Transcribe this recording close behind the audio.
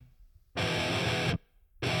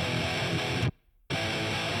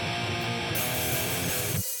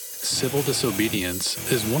Civil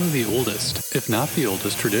disobedience is one of the oldest, if not the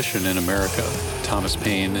oldest, tradition in America. Thomas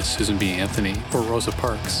Paine, Susan B. Anthony, or Rosa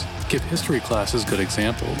Parks give history classes good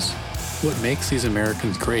examples. What makes these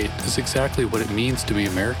Americans great is exactly what it means to be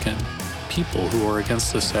American. People who are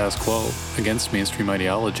against the status quo, against mainstream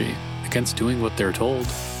ideology, against doing what they're told.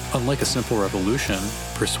 Unlike a simple revolution,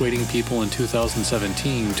 persuading people in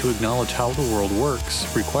 2017 to acknowledge how the world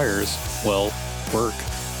works requires, well, work.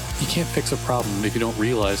 You can't fix a problem if you don't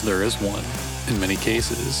realize there is one. In many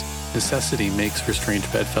cases, necessity makes for strange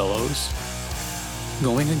bedfellows.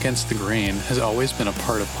 Going against the grain has always been a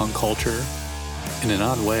part of punk culture. In an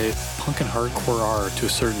odd way, punk and hardcore are, to a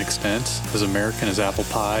certain extent, as American as apple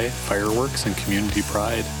pie, fireworks, and community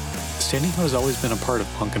pride. Standing out has always been a part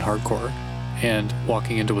of punk and hardcore, and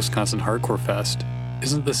walking into Wisconsin Hardcore Fest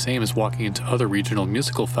isn't the same as walking into other regional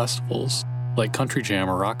musical festivals, like Country Jam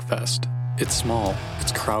or Rock Fest. It's small,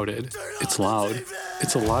 it's crowded, it's loud,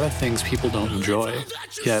 it's a lot of things people don't enjoy,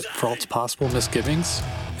 yet for all its possible misgivings,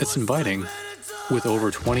 it's inviting. With over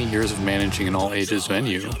 20 years of managing an all-ages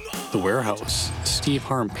venue, The Warehouse, Steve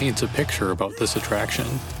Harm paints a picture about this attraction.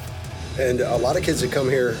 And a lot of kids that come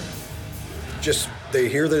here, they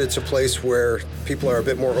hear that it's a place where people are a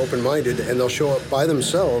bit more open-minded, and they'll show up by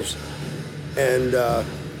themselves, and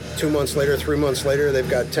 2 months later, 3 months later, they've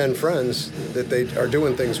got 10 friends that they are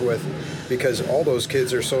doing things with, because all those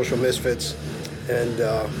kids are social misfits. And,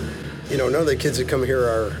 none of the kids that come here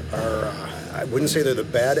are I wouldn't say they're the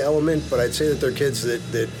bad element, but I'd say that they're kids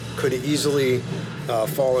that could easily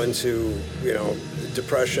fall into,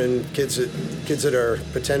 depression, kids that are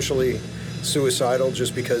potentially suicidal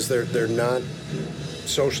just because they're not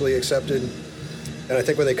socially accepted. And I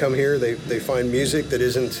think when they come here, they find music that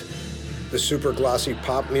isn't the super glossy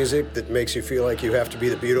pop music that makes you feel like you have to be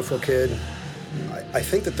the beautiful kid. I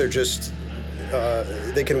think that they're just,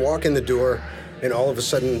 they can walk in the door and all of a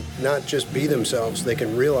sudden not just be themselves, they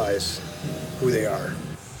can realize who they are.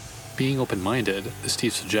 Being open-minded, as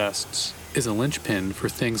Steve suggests, is a linchpin for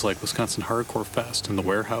things like Wisconsin Hardcore Fest and The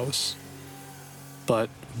Warehouse. But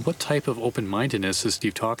what type of open-mindedness is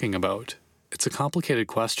Steve talking about? It's a complicated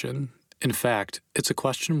question. In fact, it's a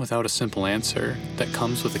question without a simple answer that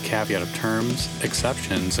comes with a caveat of terms,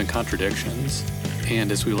 exceptions, and contradictions.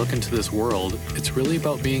 And as we look into this world, it's really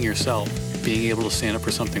about being yourself, being able to stand up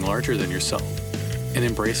for something larger than yourself, and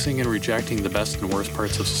embracing and rejecting the best and worst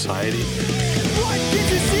parts of society. What did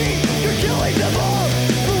you see? You're killing them all.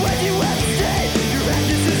 But when you have to stay, your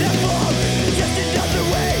actions is at fault. Just another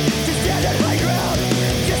way to stand on my ground.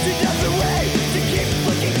 Just another way to keep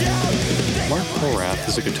looking down. Mark Porath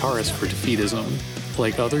is a guitarist for Defeatism.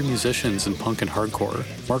 Like other musicians in punk and hardcore,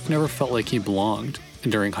 Mark never felt like he belonged,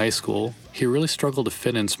 and during high school, he really struggled to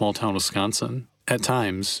fit in small-town Wisconsin. At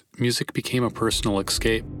times, music became a personal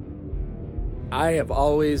escape. I have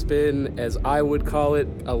always been, as I would call it,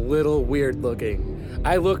 a little weird looking.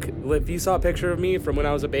 If you saw a picture of me from when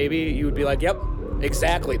I was a baby, you would be like, yep,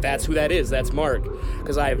 exactly, that's who that is, that's Mark.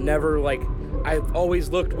 Because I've always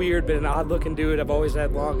looked weird, been an odd looking dude, I've always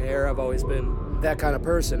had long hair, I've always been that kind of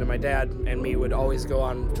person. And my dad and me would always go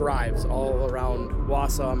on drives all around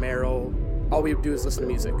Wausau, Merrill. All we would do is listen to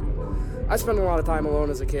music. I spent a lot of time alone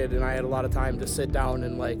as a kid, and I had a lot of time to sit down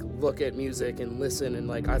and look at music and listen, and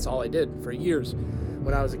that's all I did for years.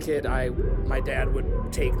 When I was a kid, my dad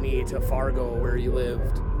would take me to Fargo, where he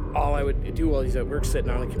lived. All I would do while he's at work, sitting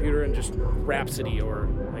on the computer and just Rhapsody, or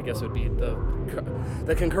I guess it would be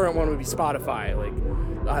the concurrent one would be Spotify,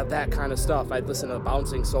 that kind of stuff. I'd listen to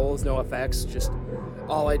Bouncing Souls, NoFX. Just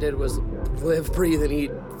all I did was live, breathe, and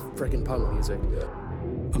eat freaking punk music.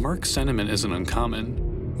 Mark's sentiment isn't uncommon.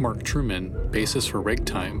 Mark Truman, bassist for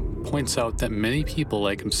Ragtime, points out that many people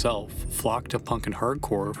like himself flock to punk and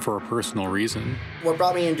hardcore for a personal reason. What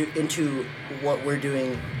brought me into what we're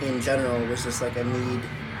doing in general was just a need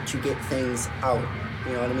to get things out.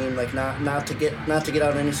 You know what I mean? Not to get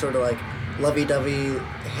out any sort of lovey-dovey,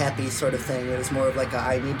 happy sort of thing. It was more of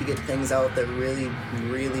I need to get things out that really,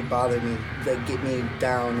 really bother me, that get me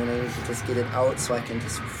down, and I need to just get it out so I can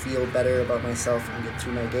just feel better about myself and get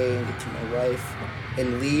through my day and get through my life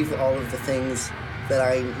and leave all of the things that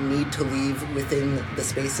I need to leave within the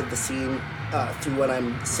space of the scene through what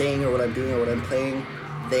I'm saying or what I'm doing or what I'm playing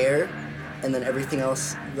there, and then everything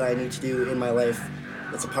else that I need to do in my life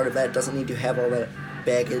that's a part of that doesn't need to have all that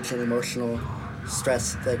baggage and emotional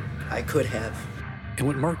stress that I could have. And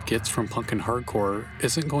what Mark gets from punk and hardcore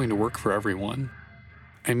isn't going to work for everyone.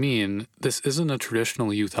 I mean, this isn't a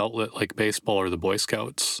traditional youth outlet like baseball or the Boy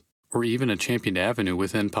Scouts, or even a championed avenue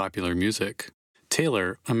within popular music.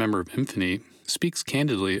 Taylor, a member of Infinity, speaks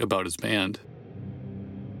candidly about his band.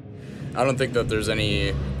 I don't think that there's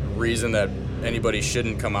any reason that anybody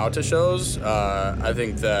shouldn't come out to shows. I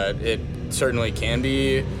think that it certainly can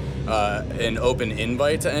be an open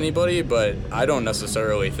invite to anybody, but I don't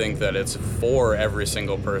necessarily think that it's for every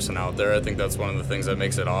single person out there. I think that's one of the things that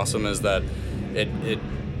makes it awesome, is that it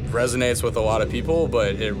resonates with a lot of people,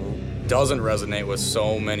 but it doesn't resonate with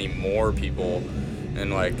so many more people.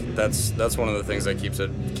 And like that's one of the things that keeps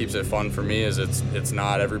it fun for me, is it's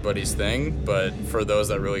not everybody's thing, but for those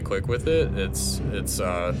that really click with it, it's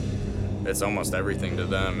almost everything to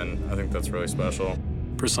them, and I think that's really special.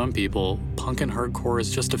 For some people, punk and hardcore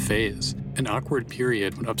is just a phase, an awkward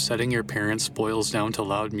period when upsetting your parents boils down to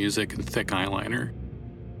loud music and thick eyeliner.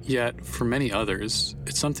 Yet, for many others,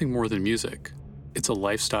 it's something more than music. It's a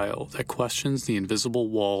lifestyle that questions the invisible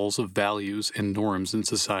walls of values and norms in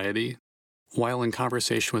society. While in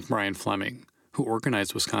conversation with Brian Fleming, who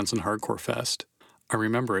organized Wisconsin Hardcore Fest, I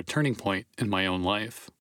remember a turning point in my own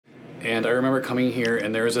life. And I remember coming here,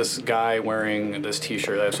 and there was this guy wearing this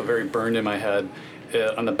t-shirt that was so very burned in my head.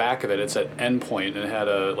 On the back of it, it said Endpoint, and it had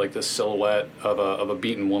this silhouette of a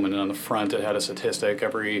beaten woman, and on the front it had a statistic: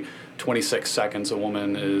 every 26 seconds a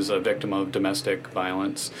woman is a victim of domestic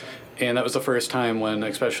violence. And that was the first time when,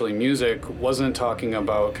 especially music, wasn't talking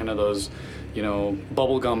about kind of those,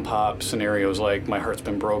 bubblegum pop scenarios like My Heart's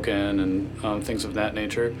Been Broken and things of that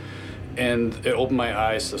nature. And it opened my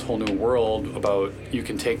eyes to this whole new world about you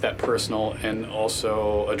can take that personal and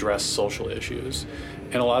also address social issues.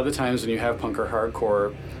 And a lot of the times when you have punk or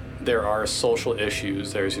hardcore, there are social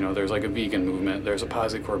issues. There's like a vegan movement, there's a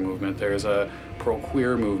posicore movement, there's a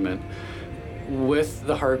pro-queer movement. With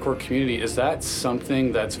the hardcore community, is that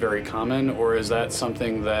something that's very common, or is that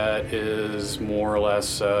something that is more or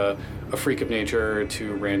less a freak of nature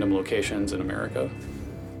to random locations in America?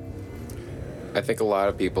 I think a lot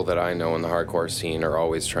of people that I know in the hardcore scene are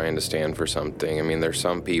always trying to stand for something. I mean, there's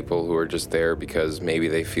some people who are just there because maybe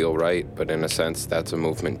they feel right, but in a sense, that's a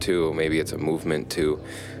movement too. Maybe it's a movement to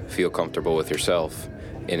feel comfortable with yourself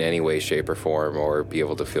in any way, shape, or form, or be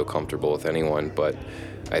able to feel comfortable with anyone. But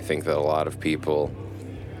I think that a lot of people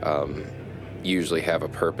usually have a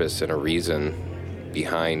purpose and a reason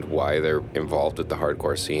behind why they're involved with the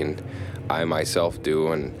hardcore scene. I myself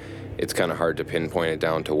do, and it's kind of hard to pinpoint it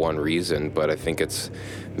down to one reason, but I think it's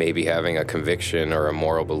maybe having a conviction or a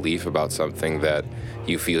moral belief about something that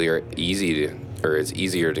you feel it's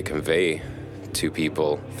easier to convey to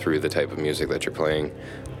people through the type of music that you're playing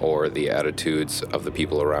or the attitudes of the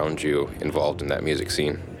people around you involved in that music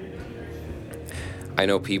scene. I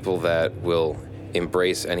know people that will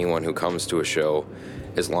embrace anyone who comes to a show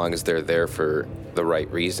as long as they're there for the right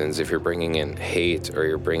reasons. If you're bringing in hate or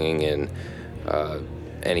you're bringing in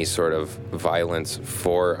any sort of violence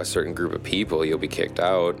for a certain group of people, you'll be kicked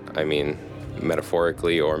out. I mean,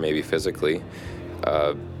 metaphorically or maybe physically.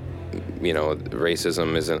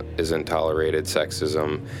 Racism isn't tolerated.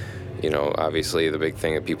 Sexism, obviously the big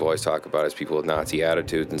thing that people always talk about is people with Nazi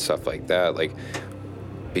attitudes and stuff like that.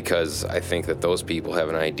 Because I think that those people have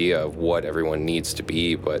an idea of what everyone needs to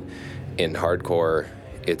be, but in hardcore,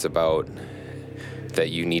 it's about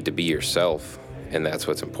that you need to be yourself, and that's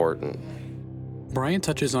what's important. Brian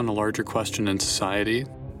touches on a larger question in society.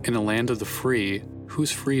 In a land of the free,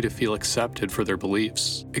 who's free to feel accepted for their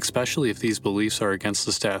beliefs, especially if these beliefs are against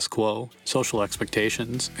the status quo, social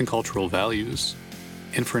expectations, and cultural values?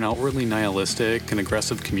 And for an outwardly nihilistic and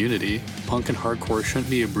aggressive community, punk and hardcore shouldn't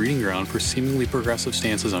be a breeding ground for seemingly progressive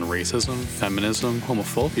stances on racism, feminism,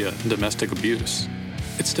 homophobia, and domestic abuse.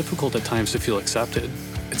 It's difficult at times to feel accepted.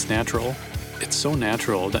 It's natural. It's so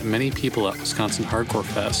natural that many people at Wisconsin Hardcore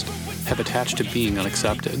Fest have attached to being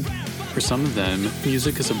unaccepted. For some of them,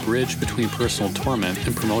 music is a bridge between personal torment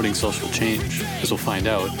and promoting social change. As we'll find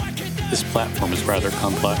out, this platform is rather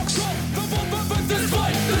complex.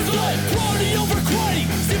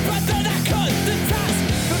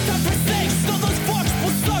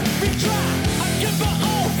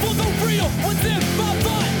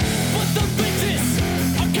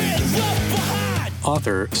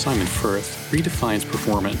 Author Simon Firth redefines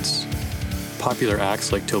performance. Popular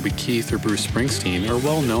acts like Toby Keith or Bruce Springsteen are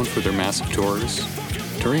well known for their massive tours.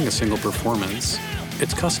 During a single performance,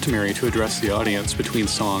 it's customary to address the audience between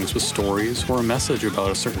songs with stories or a message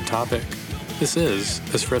about a certain topic. This is,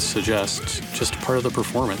 as Firth suggests, just part of the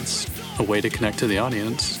performance, a way to connect to the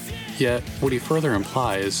audience. Yet, what he further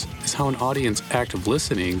implies is how an audience act of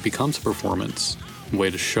listening becomes a performance, a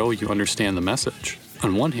way to show you understand the message.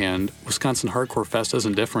 On one hand, Wisconsin Hardcore Fest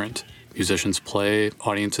isn't different. Musicians play,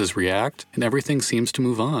 audiences react, and everything seems to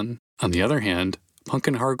move on. On the other hand, punk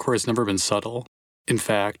and hardcore has never been subtle. In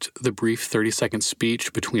fact, the brief 30-second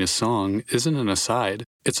speech between a song isn't an aside,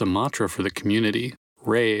 it's a mantra for the community.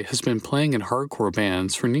 Ray has been playing in hardcore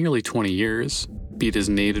bands for nearly 20 years. Be it his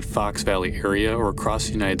native Fox Valley area or across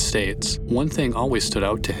the United States, one thing always stood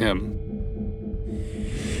out to him.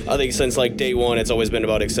 I think since like day one, it's always been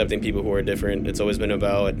about accepting people who are different. It's always been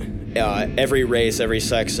about every race, every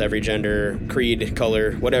sex, every gender, creed,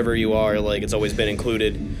 color, whatever you are, like it's always been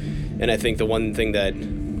included. And I think the one thing that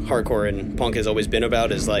hardcore and punk has always been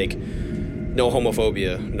about is like no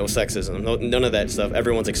homophobia, no sexism, none of that stuff.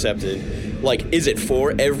 Everyone's accepted. Like, is it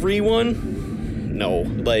for everyone? No.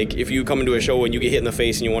 Like, if you come into a show and you get hit in the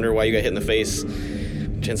face and you wonder why you got hit in the face,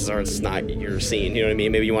 chances are it's not your scene, you know what I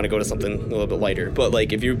mean? Maybe you want to go to something a little bit lighter. But,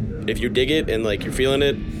 like, if you dig it and, like, you're feeling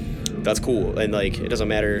it, that's cool. And, like, it doesn't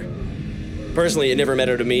matter. Personally, it never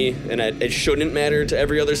mattered to me, and it shouldn't matter to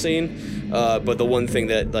every other scene. But the one thing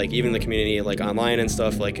that, like, even the community, like, online and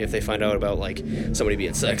stuff, like, if they find out about, like, somebody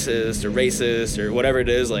being sexist or racist or whatever it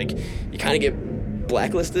is, like, you kind of get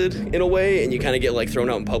blacklisted in a way, and you kind of get, like, thrown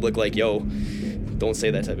out in public, like, yo, don't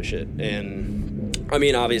say that type of shit. And, I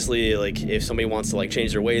mean, obviously, like, if somebody wants to, like,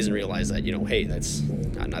 change their ways and realize that, you know, hey, that's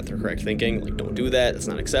not their correct thinking, like, don't do that, it's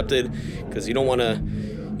not accepted, because you don't want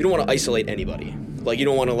to isolate anybody. Like, you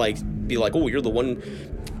don't want to, like, be like, oh, you're the one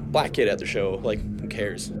black kid at the show. Like, who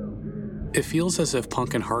cares? It feels as if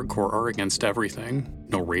punk and hardcore are against everything.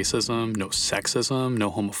 No racism, no sexism, no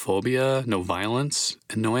homophobia, no violence,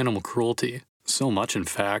 and no animal cruelty. So much, in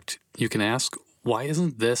fact, you can ask, why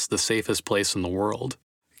isn't this the safest place in the world?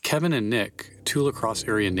 Kevin and Nick, two La Crosse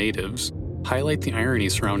area natives, highlight the irony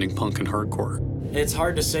surrounding punk and hardcore. It's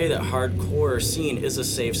hard to say that hardcore scene is a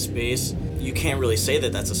safe space. You can't really say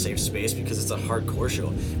that that's a safe space because it's a hardcore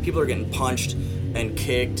show. People are getting punched and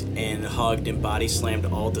kicked and hugged and body slammed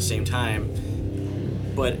all at the same time.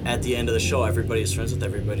 But at the end of the show, everybody's friends with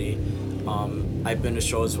everybody. I've been to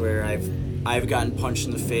shows where I've gotten punched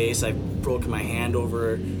in the face. I've broken my hand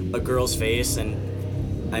over a girl's face,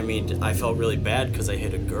 and I mean, I felt really bad because I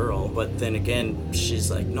hit a girl. But then again,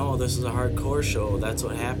 she's like, no, this is a hardcore show. That's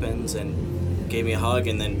what happens, and gave me a hug,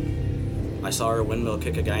 and then I saw her windmill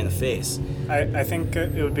kick a guy in the face. I think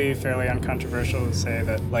it would be fairly uncontroversial to say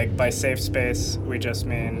that, like, by safe space, we just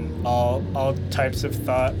mean all types of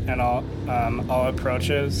thought and all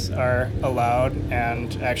approaches are allowed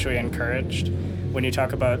and actually encouraged. When you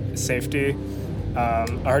talk about safety, a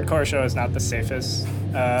hardcore show is not the safest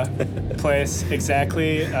place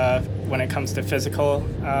exactly when it comes to physical.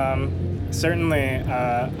 Certainly,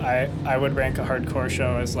 I would rank a hardcore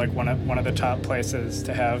show as like one of the top places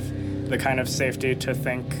to have the kind of safety to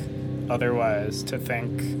think otherwise, to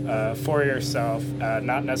think for yourself,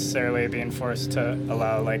 not necessarily being forced to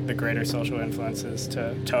allow like the greater social influences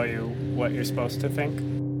to tell you what you're supposed to think.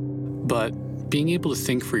 But being able to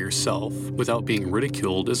think for yourself without being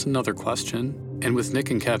ridiculed is another question. And with Nick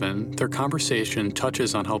and Kevin, their conversation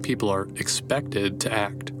touches on how people are expected to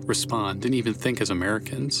act, respond, and even think as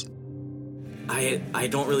Americans. I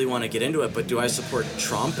don't really want to get into it, but do I support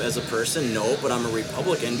Trump as a person? No, but I'm a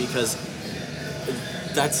Republican because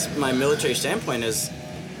that's my military standpoint is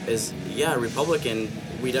yeah, Republican.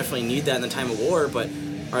 We definitely need that in the time of war, but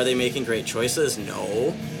are they making great choices?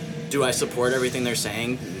 No. Do I support everything they're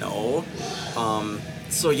saying? No.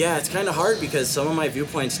 So yeah, it's kind of hard because some of my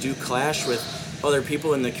viewpoints do clash with other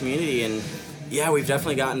people in the community, and yeah, we've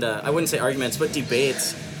definitely gotten to, I wouldn't say arguments, but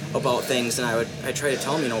debates about things, and I try to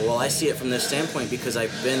tell them, well, I see it from this standpoint because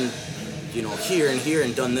I've been, here and here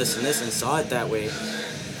and done this and this and saw it that way.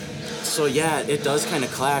 So yeah, it does kind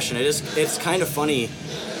of clash, and it's kind of funny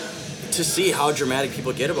to see how dramatic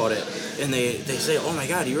people get about it. And they say, oh my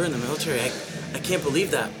God, you were in the military. I can't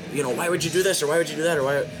believe that. Why would you do this, or why would you do that, or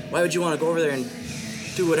why would you want to go over there and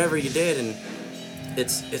do whatever you did? And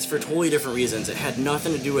it's for totally different reasons. It had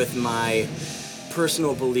nothing to do with my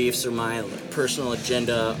personal beliefs or my personal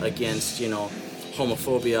agenda against,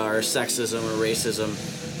 homophobia or sexism or racism.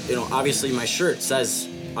 Obviously my shirt says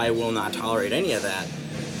I will not tolerate any of that,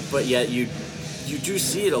 but yet you do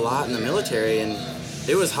see it a lot in the military, and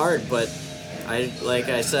it was hard, but like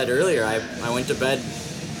I said earlier, I went to bed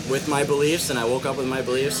with my beliefs and I woke up with my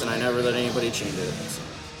beliefs, and I never let anybody change it.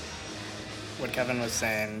 What Kevin was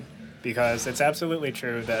saying, because it's absolutely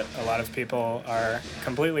true that a lot of people are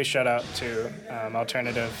completely shut out to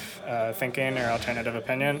alternative thinking or alternative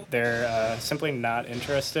opinion. They're simply not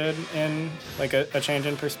interested in like a change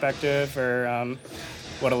in perspective, or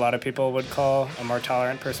what a lot of people would call a more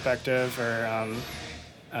tolerant perspective, or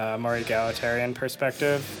more egalitarian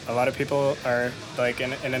perspective. A lot of people are like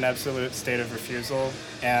in an absolute state of refusal,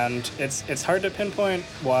 and it's hard to pinpoint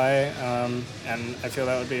why, and I feel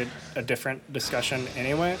that would be a different discussion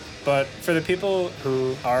anyway. But for the people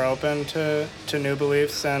who are open to new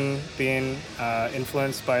beliefs and being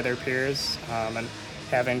influenced by their peers,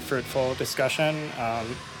 having fruitful discussion.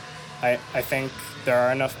 I think there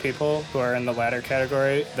are enough people who are in the latter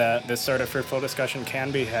category that this sort of fruitful discussion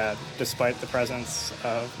can be had, despite the presence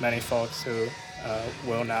of many folks who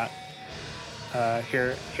will not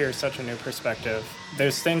hear such a new perspective.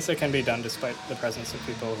 There's things that can be done despite the presence of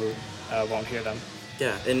people who won't hear them.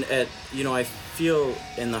 Yeah, and I feel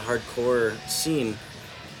in the hardcore scene,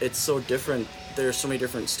 it's so different. There's so many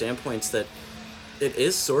different standpoints that it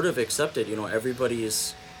is sort of accepted.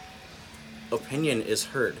 Everybody's opinion is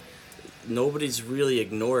heard. Nobody's really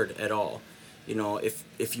ignored at all.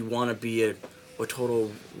 If you want to be a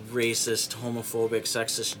total racist, homophobic,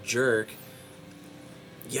 sexist jerk,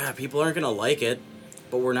 yeah, people aren't going to like it,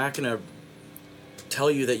 but we're not going to tell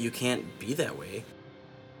you that you can't be that way.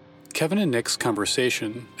 Kevin and Nick's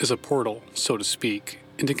conversation is a portal, so to speak,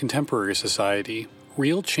 into contemporary society.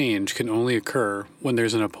 Real change can only occur when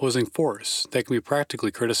there's an opposing force that can be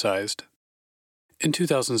practically criticized. In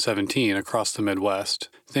 2017, across the Midwest,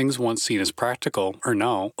 things once seen as practical are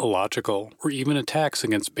now illogical, or even attacks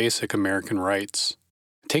against basic American rights.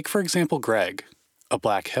 Take, for example, Greg, a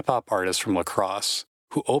black hip-hop artist from La Crosse,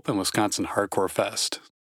 who opened Wisconsin Hardcore Fest.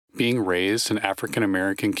 Being raised in an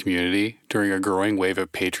African-American community during a growing wave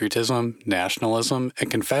of patriotism, nationalism,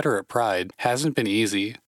 and Confederate pride hasn't been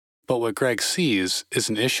easy. But what Greg sees is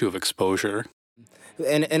an issue of exposure.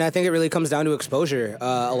 And I think it really comes down to exposure.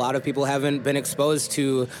 A lot of people haven't been exposed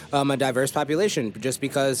to a diverse population just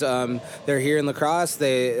because they're here in La Crosse.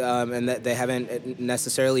 They haven't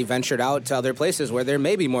necessarily ventured out to other places where there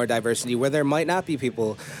may be more diversity, where there might not be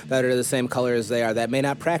people that are the same color as they are, that may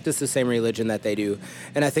not practice the same religion that they do.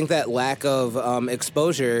 And I think that lack of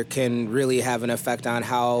exposure can really have an effect on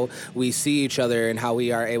how we see each other and how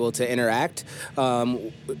we are able to interact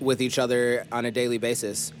with each other on a daily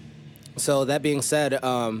basis. So that being said,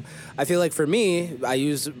 I feel like for me,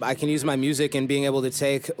 I can use my music and being able to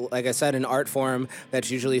take, like I said, an art form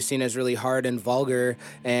that's usually seen as really hard and vulgar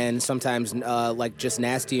and sometimes like just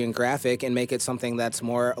nasty and graphic, and make it something that's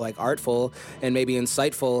more like artful and maybe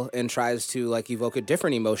insightful and tries to like evoke a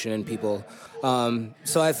different emotion in people.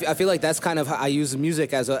 So I feel like that's kind of how I use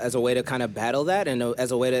music as a way to kind of battle that and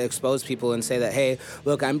as a way to expose people and say that, hey,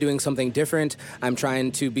 look, I'm doing something different. I'm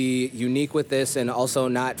trying to be unique with this and also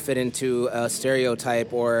not fit into a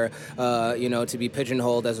stereotype or, to be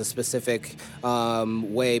pigeonholed as a specific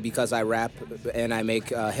way because I rap and I make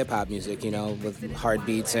hip-hop music, with hard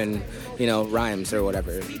beats and, rhymes or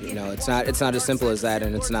whatever. It's not as simple as that,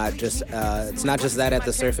 and it's not just that at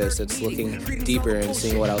the surface. It's looking deeper and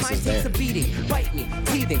seeing what else is there. Bite me,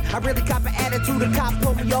 teething. I really cop an attitude. A cop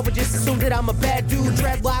pulled me over, just assumed that I'm a bad dude.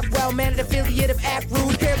 Dreadlock, well-mannered affiliate of Act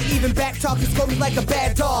Rude. Barely even back talking, scold me like a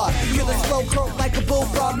bad dog. Feel the slow croak like a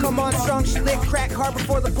bullfrog. Come on, strong, she lit crack hard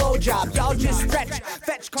before the blowjob. Y'all just stretch,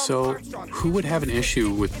 fetch. So, who would have an issue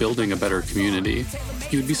with building a better community?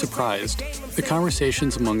 You'd be surprised. The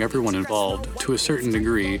conversations among everyone involved, to a certain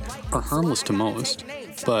degree, are harmless to most.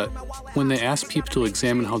 But when they ask people to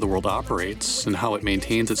examine how the world operates and how it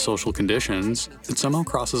maintains its social conditions, it somehow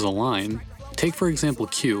crosses a line. Take, for example,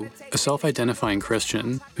 Q, a self-identifying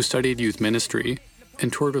Christian who studied youth ministry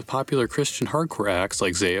and toured with popular Christian hardcore acts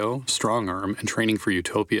like Zao, Strongarm, and Training for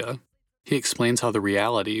Utopia. He explains how the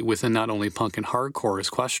reality within not only punk and hardcore is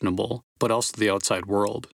questionable, but also the outside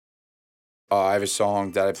world. I have a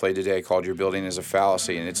song that I played today called Your Building is a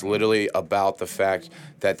Fallacy, and it's literally about the fact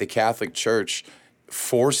that the Catholic Church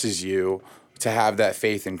forces you to have that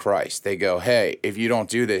faith in Christ. They go, hey, if you don't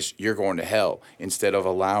do this, you're going to hell, instead of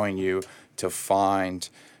allowing you to find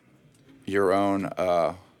your own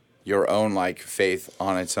like faith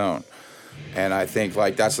on its own. And I think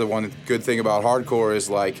like that's the one good thing about hardcore is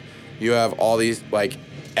like you have all these, like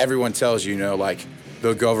everyone tells you, like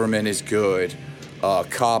the government is good,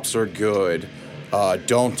 cops are good,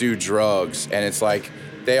 don't do drugs, and it's like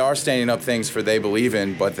they are standing up things for they believe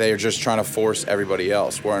in, but they're just trying to force everybody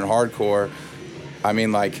else. Where in hardcore, I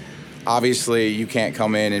mean, like, obviously you can't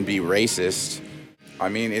come in and be racist. I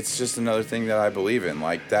mean, it's just another thing that I believe in.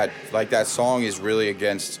 Like that song is really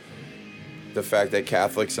against the fact that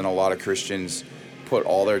Catholics and a lot of Christians put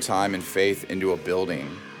all their time and faith into a building.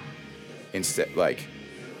 Instead, like,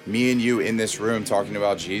 me and you in this room talking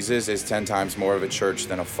about Jesus is 10 times more of a church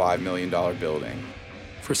than a $5 million building.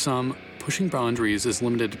 For some, pushing boundaries is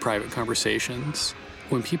limited to private conversations.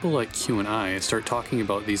 When people like Q and I start talking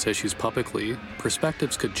about these issues publicly,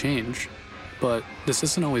 perspectives could change. But this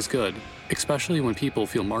isn't always good, especially when people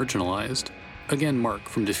feel marginalized. Again, Mark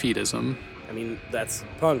from Defeatism. I mean, that's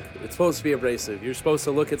punk. It's supposed to be abrasive. You're supposed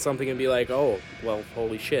to look at something and be like, oh, well,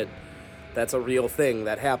 holy shit. That's a real thing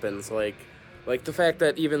that happens. Like, Like, the fact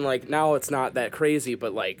that even, like, now it's not that crazy,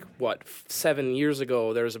 but, like, 7 years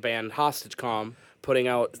ago, there was a band, Hostage Calm, putting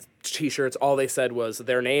out T-shirts. All they said was,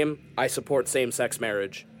 their name, I support same-sex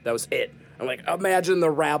marriage. That was it. I'm like, imagine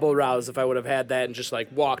the rabble-rouse if I would have had that and just, like,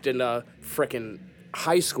 walked into frickin'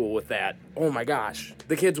 high school with that. Oh, my gosh.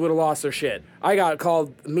 The kids would have lost their shit. I got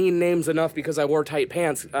called mean names enough because I wore tight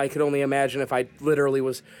pants. I could only imagine if I literally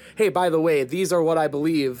was, hey, by the way, these are what I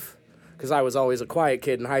believe. Because I was always a quiet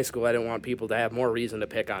kid in high school. I didn't want people to have more reason to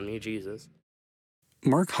pick on me, Jesus.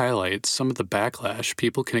 Mark highlights some of the backlash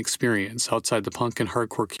people can experience outside the punk and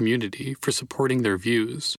hardcore community for supporting their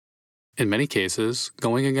views. In many cases,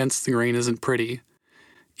 going against the grain isn't pretty.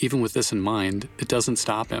 Even with this in mind, it doesn't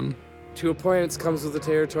stop him. To a point, it comes with the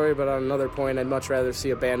territory, but on another point, I'd much rather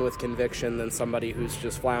see a band with conviction than somebody who's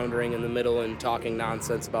just floundering in the middle and talking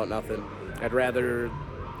nonsense about nothing. I'd rather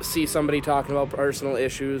see somebody talking about personal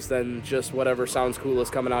issues than just whatever sounds cool is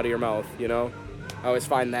coming out of your mouth, you know? I always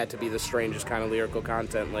find that to be the strangest kind of lyrical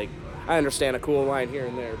content. Like, I understand a cool line here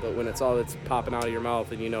and there, but when it's all that's popping out of your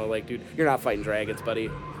mouth and you know, like, dude, you're not fighting dragons, buddy.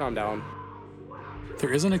 Calm down.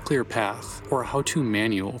 There isn't a clear path or a how-to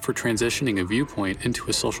manual for transitioning a viewpoint into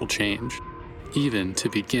a social change. Even, to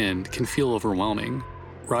begin, can feel overwhelming.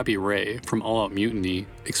 Robbie Ray, from All Out Mutiny,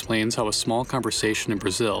 explains how a small conversation in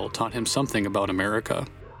Brazil taught him something about America.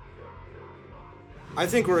 I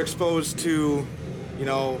think we're exposed to,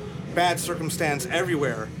 bad circumstance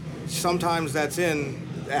everywhere. Sometimes that's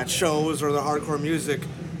at shows or the hardcore music.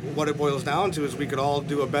 What it boils down to is we could all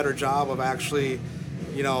do a better job of actually,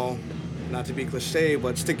 not to be cliche,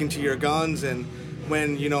 but sticking to your guns. And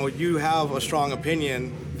when, you have a strong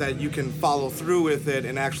opinion, that you can follow through with it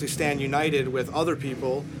and actually stand united with other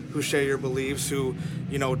people who share your beliefs, who,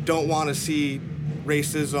 don't want to see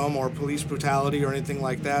racism or police brutality or anything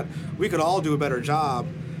like that. We could all do a better job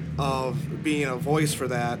of being a voice for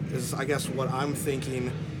that, is I guess what I'm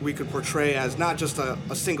thinking we could portray as not just a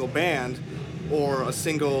single band or a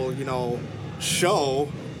single,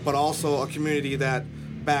 show, but also a community that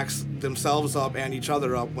backs themselves up and each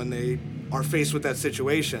other up when they are faced with that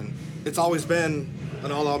situation. It's always been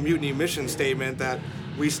an All Out Mutiny mission statement that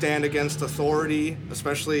we stand against authority,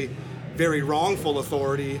 especially very wrongful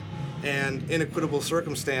authority and inequitable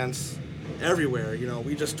circumstance everywhere.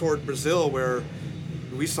 We just toured Brazil where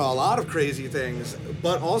we saw a lot of crazy things,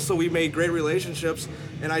 but also we made great relationships.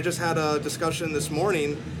 And I just had a discussion this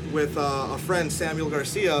morning with a friend, Samuel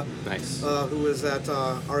Garcia, who was at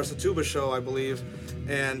our Satuba show, I believe,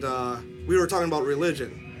 and we were talking about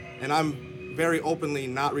religion. And I'm very openly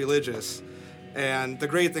not religious. And the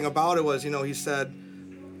great thing about it was, he said,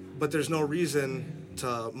 but there's no reason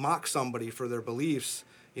to mock somebody for their beliefs.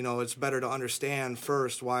 It's better to understand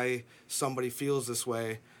first why somebody feels this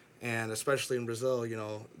way. And especially in Brazil,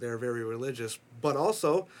 they're very religious. But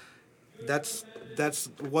also, that's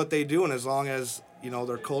what they do. And as long as,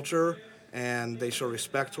 their culture and they show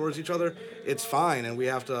respect towards each other, it's fine. And we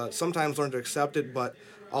have to sometimes learn to accept it, but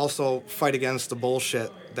also fight against the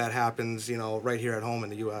bullshit that happens, right here at home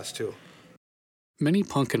in the U.S. too. Many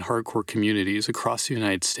punk and hardcore communities across the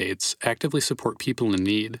United States actively support people in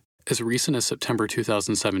need. As recent as September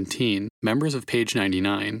 2017, members of Page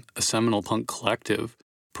 99, a seminal punk collective,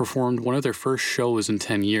 performed one of their first shows in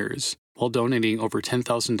 10 years, while donating over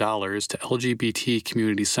 $10,000 to LGBT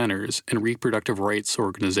community centers and reproductive rights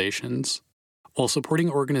organizations. While supporting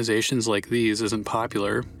organizations like these isn't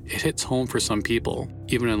popular, it hits home for some people.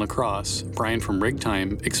 Even in La Crosse, Brian from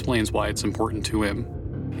Rigtime explains why it's important to him.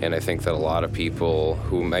 And I think that a lot of people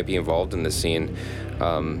who might be involved in the scene,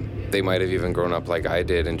 they might have even grown up like I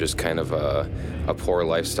did in just kind of a poor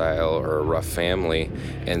lifestyle or a rough family.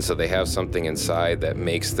 And so they have something inside that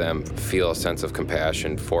makes them feel a sense of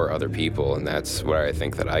compassion for other people. And that's where I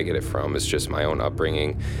think that I get it from, is just my own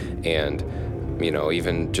upbringing. And,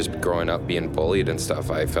 even just growing up being bullied and stuff,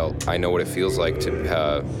 I know what it feels like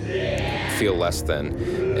to feel less than.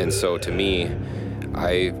 And so to me,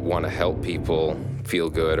 I want to help people feel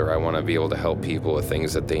good, or I want to be able to help people with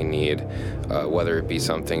things that they need, whether it be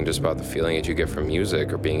something just about the feeling that you get from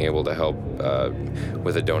music, or being able to help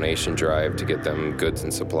with a donation drive to get them goods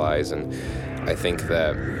and supplies. And I think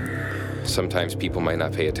that sometimes people might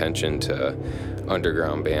not pay attention to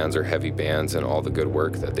underground bands or heavy bands and all the good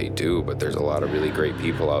work that they do, but there's a lot of really great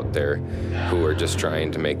people out there who are just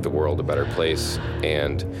trying to make the world a better place.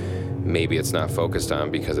 And maybe it's not focused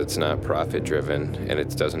on because it's not profit driven and it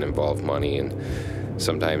doesn't involve money, and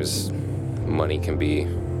sometimes money can be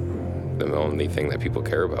the only thing that people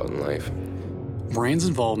care about in life. Brian's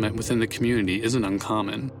involvement within the community isn't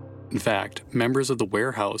uncommon. In fact, members of the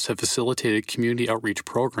Warehouse have facilitated community outreach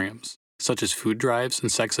programs, such as food drives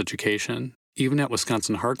and sex education. Even at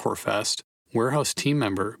Wisconsin Hardcore Fest, Warehouse team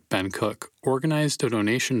member Ben Cook organized a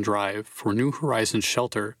donation drive for New Horizons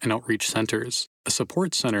Shelter and Outreach Centers, a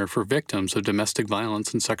support center for victims of domestic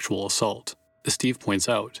violence and sexual assault. As Steve points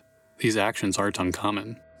out, these actions aren't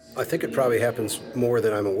uncommon. I think it probably happens more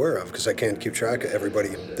than I'm aware of because I can't keep track of everybody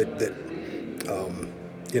that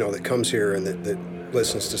comes here and that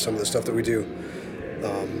listens to some of the stuff that we do,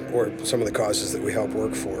 or some of the causes that we help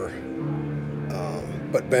work for.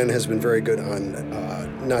 But Ben has been very good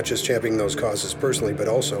on not just championing those causes personally, but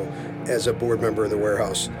also as a board member of the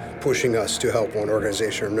Warehouse, pushing us to help one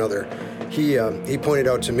organization or another. He pointed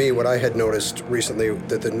out to me what I had noticed recently,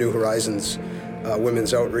 that the New Horizons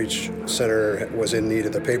Women's Outreach Center was in need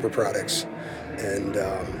of the paper products, and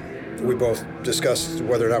we both discussed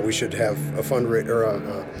whether or not we should have a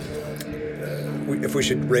fundraiser, if we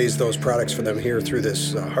should raise those products for them here through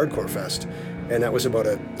this Hardcore Fest. And that was about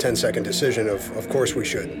a 10-second decision of course we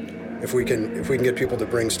should. If we can get people to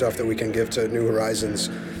bring stuff that we can give to New Horizons,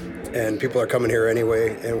 and people are coming here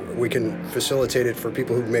anyway, and we can facilitate it for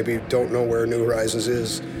people who maybe don't know where New Horizons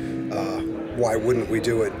is, why wouldn't we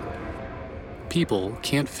do it? People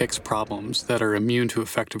can't fix problems that are immune to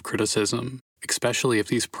effective criticism, especially if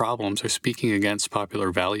these problems are speaking against popular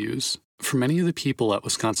values. For many of the people at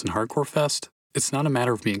Wisconsin Hardcore Fest, it's not a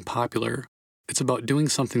matter of being popular. It's about doing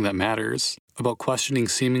something that matters, about questioning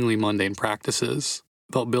seemingly mundane practices,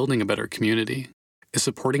 about building a better community. Is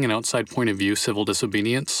supporting an outside point of view civil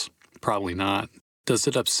disobedience? Probably not. Does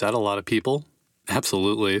it upset a lot of people?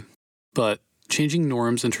 Absolutely. But changing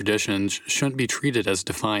norms and traditions shouldn't be treated as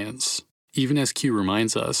defiance. Even as Q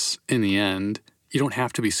reminds us, in the end, you don't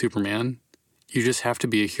have to be Superman. You just have to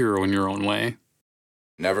be a hero in your own way.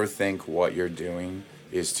 Never think what you're doing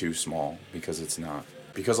is too small, because it's not.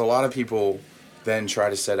 Because a lot of people then try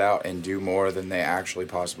to set out and do more than they actually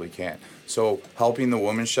possibly can. So helping the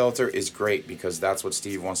women's shelter is great because that's what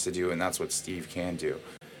Steve wants to do and that's what Steve can do.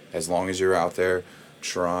 As long as you're out there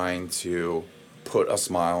trying to put a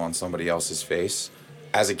smile on somebody else's face.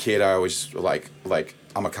 As a kid, I always like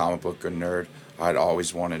I'm a comic book nerd. I'd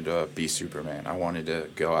always wanted to be Superman. I wanted to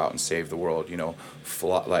go out and save the world,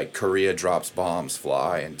 fly, like Korea drops bombs,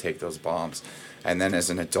 fly and take those bombs. And then as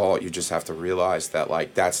an adult, you just have to realize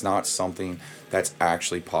that that's not something that's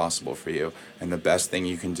actually possible for you. And the best thing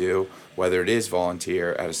you can do, whether it is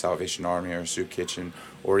volunteer at a Salvation Army or a soup kitchen,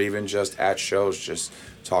 or even just at shows, just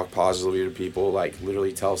talk positively to people,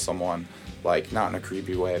 literally tell someone, not in a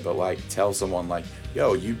creepy way, but tell someone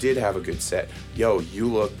yo, you did have a good set. Yo, you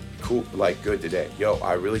look cool, good today. Yo,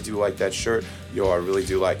 I really do like that shirt. Yo, I really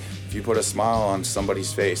do if you put a smile on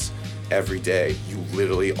somebody's face every day, you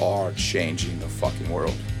literally are changing the fucking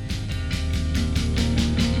world.